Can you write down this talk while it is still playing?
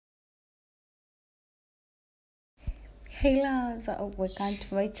Hey loves, welcome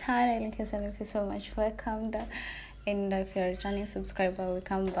to my channel. Thank you so much for welcome. And if you're a returning subscriber,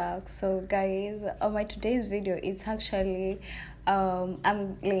 welcome back. So guys, on my today's video, it's actually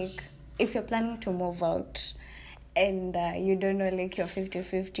I'm like, if you're planning to move out and you don't know, like, you're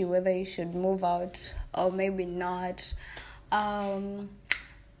 50-50 whether you should move out or maybe not,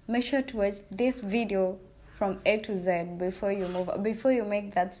 make sure to watch this video from A to Z before you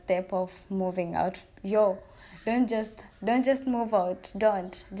make that step of moving out. Don't just move out.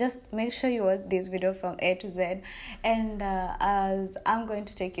 Don't just make sure you watch this video from A to Z. And as I'm going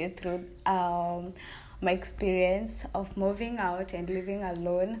to take you through my experience of moving out and living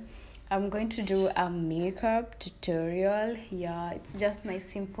alone, I'm going to do a makeup tutorial. Yeah, it's just my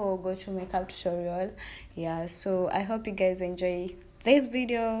simple go-to makeup tutorial. Yeah, so I hope you guys enjoy this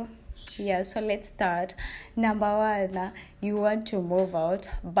video. Yeah, so let's start. Number one, you want to move out,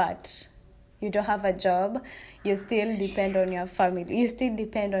 but you don't have a job. You still depend on your family. You still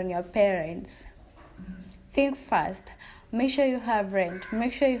depend on your parents. Think fast. Make sure you have rent.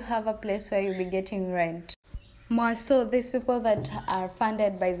 Make sure you have a place where you'll be getting rent. More so, these people that are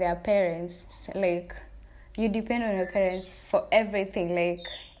funded by their parents, like, you depend on your parents for everything, like,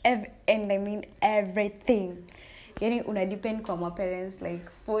 and I mean everything. Yani una depend kwa my parents, like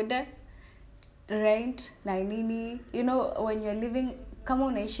food, rent, na nini. You know, when you're living, kama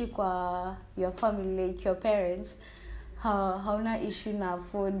unaishi kwa your family, like your parents, hauna issue na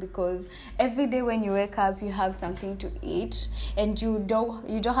food, because every day when you wake up you have something to eat, and you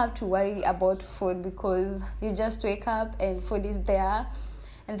don't have to worry about food because you just wake up and food is there.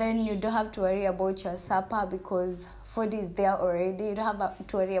 And then you don't have to worry about your supper because food is there already. You don't have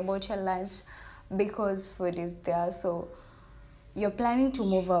to worry about your lunch because food is there. So you're planning to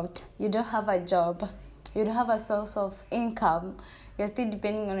move out. You don't have a job. You don't have a source of income. You're still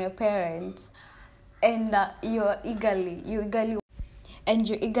depending on your parents, and you eagerly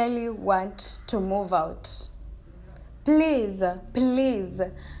want to move out. Please,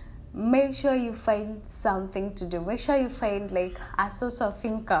 make sure you find something to do. Make sure you find like a source of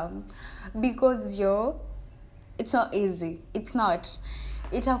income, because it's not easy. It's not.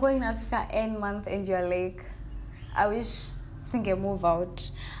 Itakuwa inafika end month and you're like, I wish singe move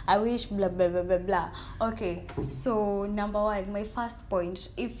out. I wish blah blah blah blah blah. Okay, so number one, my first point,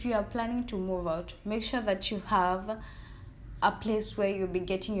 if you are planning to move out, make sure that you have a place where you'll be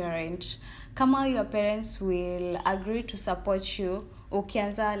getting your rent. Kama your parents will agree to support you,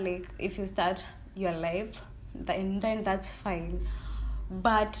 ukianza, like, if you start your life, then that's fine.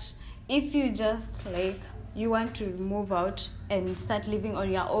 But if you just like, you want to move out and start living on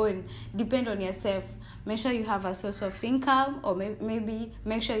your own, depend on yourself, make sure you have a source of income, or maybe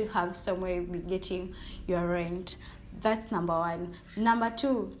make sure you have somewhere you'll be getting your rent. That's number one. Number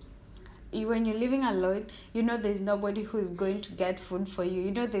two, when you're living alone, you know there's nobody who's going to get food for you.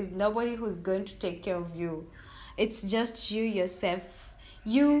 You know there's nobody who's going to take care of you. It's just you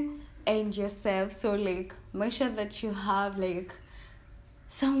and yourself. So like, make sure that you have like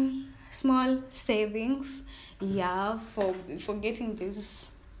some small savings, for getting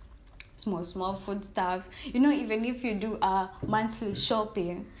this small food stuffs. You know, even if you do a monthly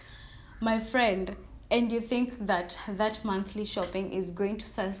shopping, my friend, and you think that monthly shopping is going to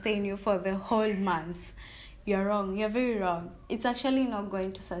sustain you for the whole month, you're wrong. You're very wrong. It's actually not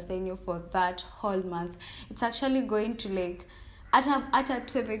going to sustain you for that whole month. It's actually going to, like, at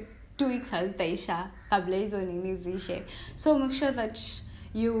 2 weeks hazitaisha kabla hizo nini ziishe. So make sure that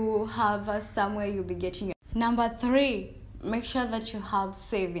you have somewhere you'll be getting your. Number 3, make sure that you have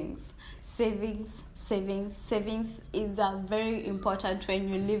savings. Savings is very important when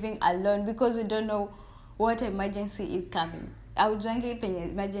you're living alone, because you don't know what emergency is coming. Aujangi penye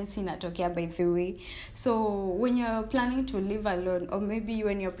emergency inatokea, by the way. So when you're planning to live alone, or maybe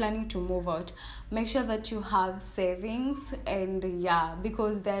when you're planning to move out, make sure that you have savings, and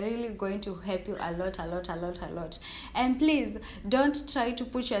because they're really going to help you a lot. And please don't try to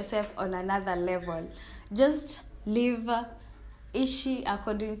put yourself on another level. Just live ishi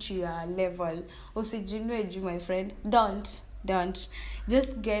according to your level. Usijinue juu, my friend. Don't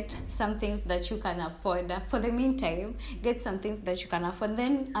just get some things that you can afford. For the meantime, get some things that you can afford.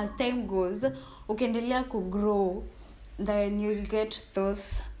 Then as time goes, ukiendelea grow, then you'll get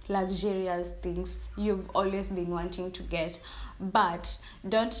those luxurious things you've always been wanting to get. But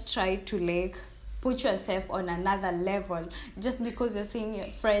don't try to like put yourself on another level just because you're seeing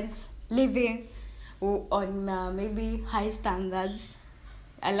your friends living on maybe high standards,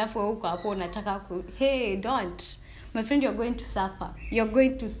 alafu uko hapo unataka hey, don't. my friend, you're going to suffer.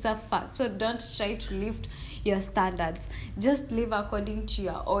 So don't try to lift your standards. Just live according to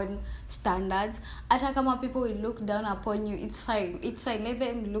your own standards. Hata kama people will look down upon you, it's fine. Let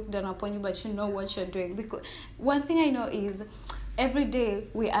them look down upon you, but you know what you're doing. Because one thing I know is every day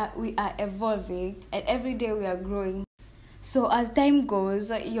we are evolving, and every day we are growing. So as time goes,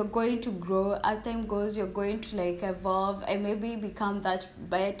 you're going to grow. As time goes, you're going to evolve and maybe become that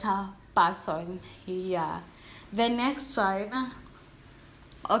better person. Yeah. The next one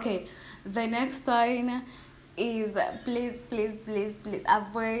is please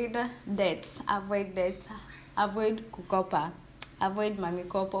avoid debts. Avoid kukopa. Avoid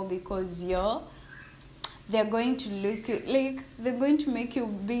mamikopo, because they're going to look you they're going to make you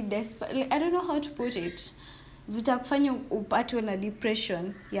be desperate. I don't know how to put it. Zitakufanya upatwe na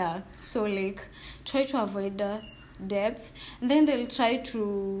depression. Yeah. So try to avoid the debts, and then they'll try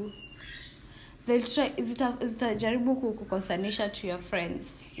zitajaribu kukukosanisha to your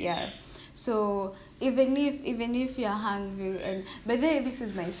friends. Yeah. So even if you're hungry, and but then this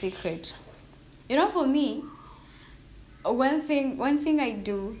is my secret. For me, one thing I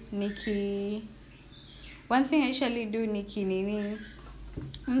do, Nikki. One thing I usually do,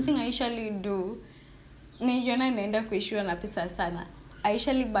 nikiona naenda kuishiwa na pesa sana, I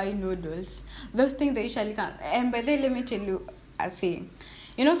usually buy noodles. Those things they usually come. And by the way, let me tell you a thing.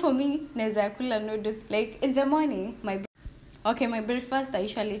 For me, naweza kula noodles in the morning. My breakfast, I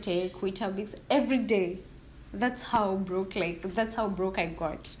usually take Weetabix every day. That's how broke I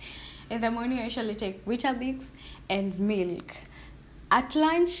got. In the morning, I usually take Weetabix and milk. At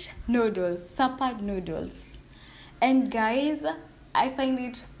lunch, noodles, supper noodles. And guys, I find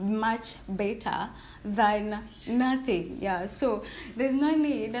it much better than nothing. Yeah, so there's no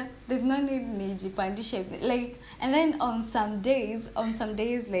need nijipandishe. And then on some days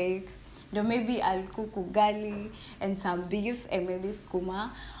maybe I'll cook ugali and some beef and maybe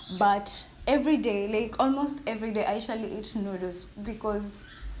skuma. But every day, almost every day, I usually eat noodles, because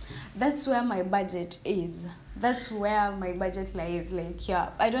that's where my budget is. That's where my budget lies.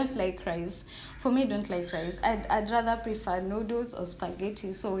 I don't like rice. For me, I don't like rice. I'd rather prefer noodles or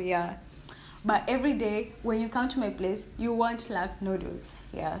spaghetti. So yeah. But every day, when you come to my place, you won't lack noodles.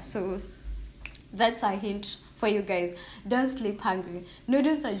 Yeah. So that's a hint for you guys. Don't sleep hungry.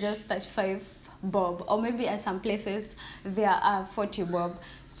 Noodles are just 35 bob, or maybe at some places there are 40 bob.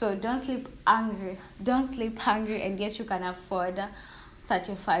 So don't sleep hungry. And yet you can afford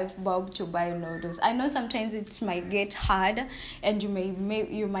 35 bob to buy noodles. I know sometimes it might get hard, and you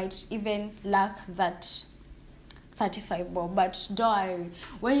might even lack that 35 bob, but don't worry.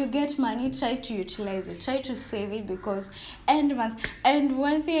 When you get money, try to utilize it, try to save it, because end month. And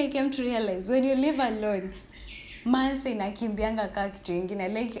one thing I came to realize, when you live alone, month inakimbianga kaa kitu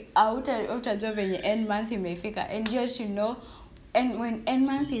ingine, utajua venye end month imefika, and and when end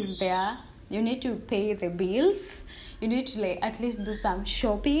month is there, you need to pay the bills. You need to at least do some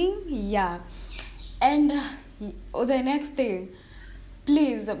shopping. Yeah. And the next thing,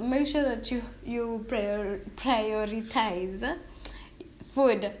 please make sure that you prioritize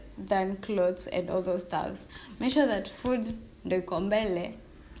food than clothes and all those stuffs. Make sure that food ndo iko mbele,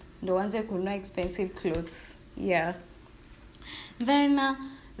 ndo uanze kununua expensive clothes. Yeah. Then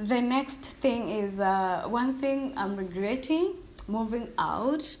the next thing is one thing I'm regretting moving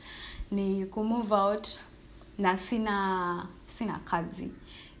out, ni kumove out na sina kazi.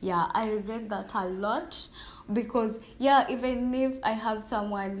 Yeah, I regret that a lot, because even if I have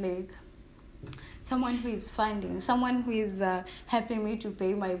someone who is funding, someone who is helping me to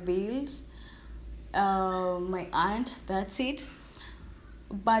pay my bills, my aunt, that's it.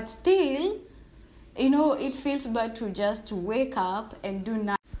 But still, it feels bad to just wake up and do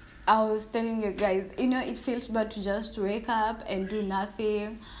nothing. I was telling you guys, it feels bad to just wake up and do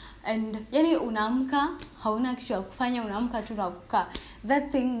nothing. And unaamka hauna kitu ya kufanya, unaamka tu na kukaa.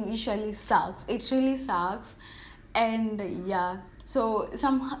 That thing usually sucks. It really sucks. And yeah, so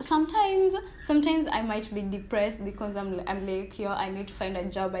sometimes I might be depressed, because I'm like, I need to find a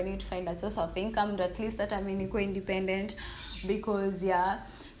job, I need to find a source of income, at least that I'm independent, because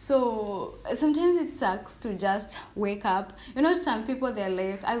so sometimes it sucks to just wake up. Some people, they're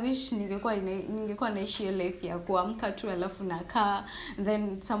like, I wish ningekuwa naishi life ya kuamka tu alafu nakaa,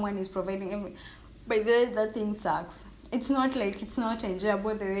 then someone is providing. But that thing sucks. It's not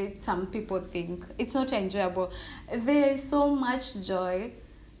enjoyable the way some people think. It's not enjoyable. There is so much joy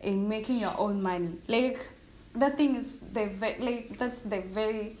in making your own money. That thing is that's the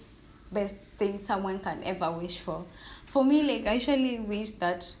very best thing someone can ever wish for. For me, I usually wish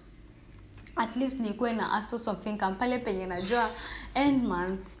that at least nikuwe na a source of income pale penye najua end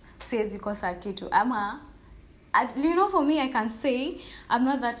month siwezi kosa kitu, ama For me, I can say I'm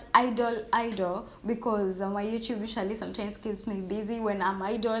not that idol because my YouTube usually sometimes keeps me busy. When I'm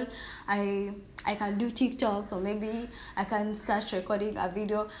idle, I can do TikToks, or maybe I can start recording a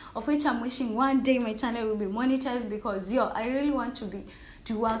video, of which I'm wishing one day my channel will be monetized, because I really want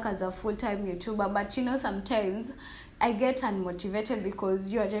to work as a full-time YouTuber. But sometimes I get unmotivated because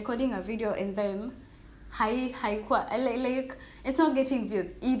you are recording a video and then like it's not getting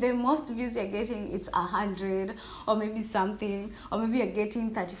views. The most views you're getting, it's 100 or maybe something, or maybe you're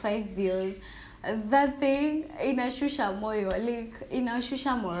getting 35 views. That thing inashusha moyo, like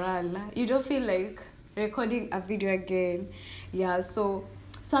inashusha morale. You don't feel like recording a video again. So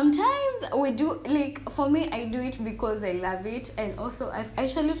sometimes we do, like for me, I do it because I love it, and also I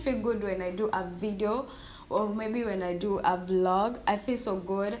actually feel good when I do a video, or maybe when I do a vlog. I feel so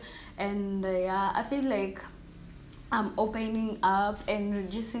good, and I feel like I'm opening up and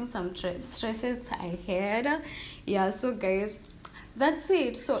reducing some stresses I had. So guys, that's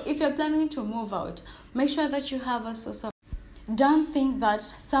it. So if you're planning to move out, make sure that you have a source of. Don't think that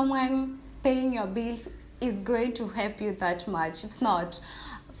someone paying your bills is going to help you that much. It's not.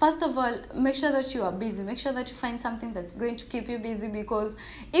 First of all, make sure that you are busy. Make sure that you find something that's going to keep you busy, because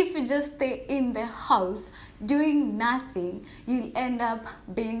if you just stay in the house doing nothing, you'll end up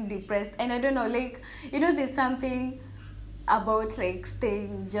being depressed. And I don't know, like, there's something about like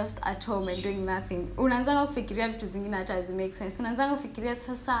staying just at home and doing nothing. Unaanza kufikiria vitu zingine hata hazi make sense. Unaanza kufikiria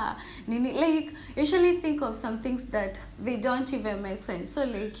sasa nini, like usually think of some things that they don't even make sense. So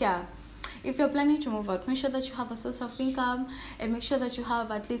like if you're planning to move out, make sure that you have a source of income, and make sure that you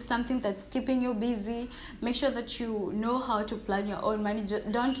have at least something that's keeping you busy. Make sure that you know how to plan your own money.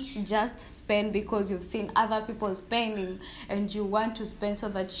 Don't just spend because you've seen other people spending and you want to spend so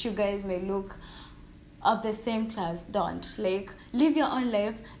that you guys may look of the same class. Don't, like, live your own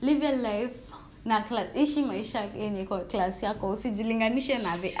life, live your life na class, ishi maisha yenye kwa class yako, usijilinganishe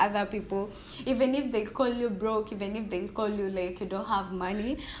na the other people, even if they call you broke, even if they call you like you don't have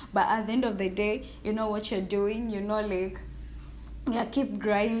money, but at the end of the day, you know what you're doing, like keep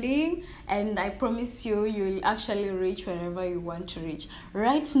grinding, and I promise you'll actually reach wherever you want to reach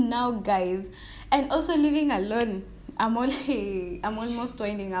right now, guys. And also, living alone, I'm almost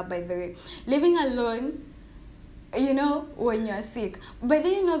winding up, by the way. Living alone, when you're sick. But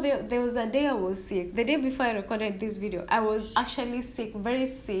then, there was a day I was sick. The day before I recorded this video, I was actually sick, very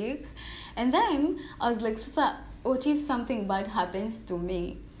sick. And then I was like, Sasa, what if something bad happens to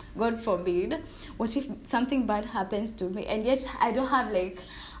me? God forbid. What if something bad happens to me? And yet I don't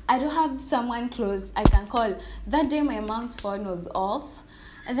have someone close I can call. That day my mom's phone was off.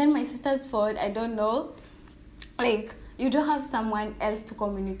 And then my sister's phone, I don't know. Like, you don't have someone else to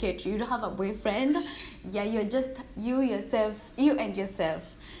communicate. You don't have a boyfriend. You're just you and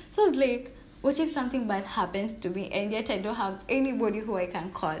yourself. So it's like, what if something bad happens to me and yet I don't have anybody who I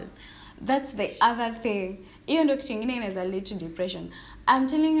can call? That's the other thing. Even though kingine is a little depression. I'm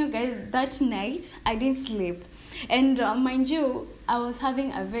telling you guys, that night I didn't sleep. And mind you, I was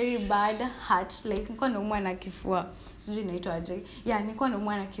having a very bad heart. Like, nilikuwa naumwa na kifua. Sijui inaitwa aje. Nilikuwa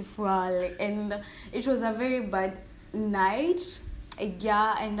naumwa na kifua. And it was a very bad night.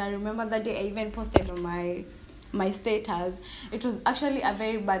 And I remember that day I even posted on my status. It was actually a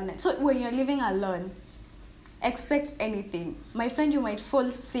very bad night. So when you're living alone, expect anything. My friend, you might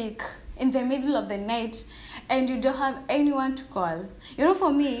fall sick in the middle of the night and you don't have anyone to call.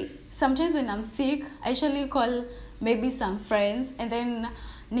 For me, sometimes when I'm sick, I usually call maybe some friends, and then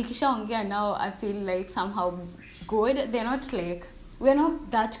nikishaongea now, I feel like somehow good. They're not like, we're not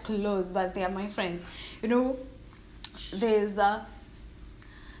that close, but they are my friends. There's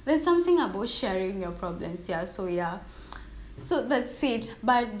something about sharing your problems. So that's it.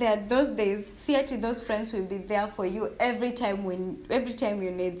 But there are those days, those friends will be there for you every time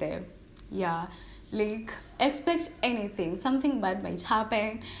you need them. Like, expect anything. Something bad might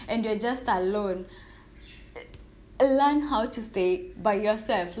happen and you're just alone. Learn how to stay by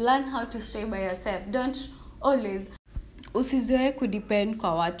yourself. Don't always usizoe kudepend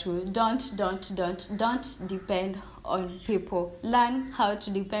kwa watu. Don't depend on people. Learn how to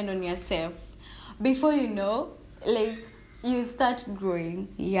depend on yourself. Before you know, like, you start growing.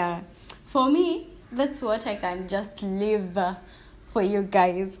 For me, that's what I can just live for you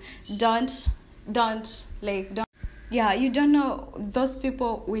guys. Don't you don't know, those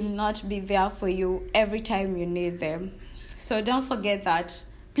people will not be there for you every time you need them. So don't forget that.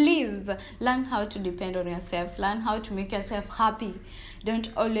 Please learn how to depend on yourself. Learn how to make yourself happy. Don't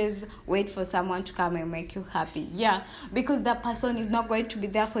always wait for someone to come and make you happy. Because that person is not going to be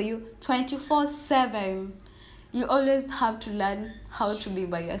there for you 24/7. You always have to learn how to be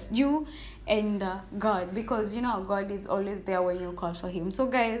by you and God, because God is always there when you call for him. So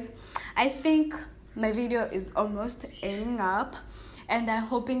guys, I think my video is almost ending up, and I'm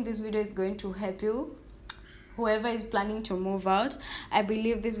hoping this video is going to help you, whoever is planning to move out. I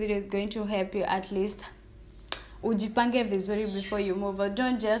believe this video is going to help you at least ujipange vizuri before you move out.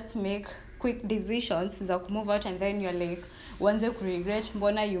 Don't just make quick decisions za move out and then you're like uanze regret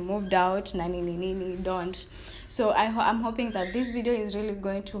mbona you moved out na nini. Don't. So I'm hoping that this video is really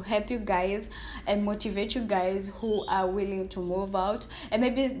going to help you guys and motivate you guys who are willing to move out, and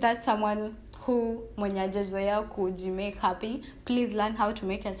maybe that's someone who mwenye hajazoea kujimake happy. Please learn how to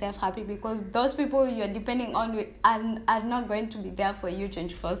make yourself happy, because those people you're depending on are not going to be there for you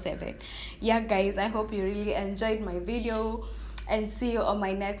 24/7. Yeah guys, I hope you really enjoyed my video, and see you on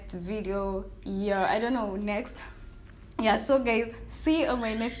my next video. I don't know, next. Yeah, so guys, see you on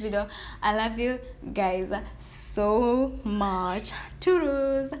my next video. I love you guys so much.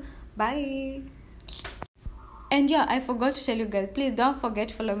 Toodles. Bye. And yeah, I forgot to tell you guys, please don't forget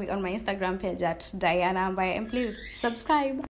to follow me on my Instagram page at Diana Ambaye, and please subscribe.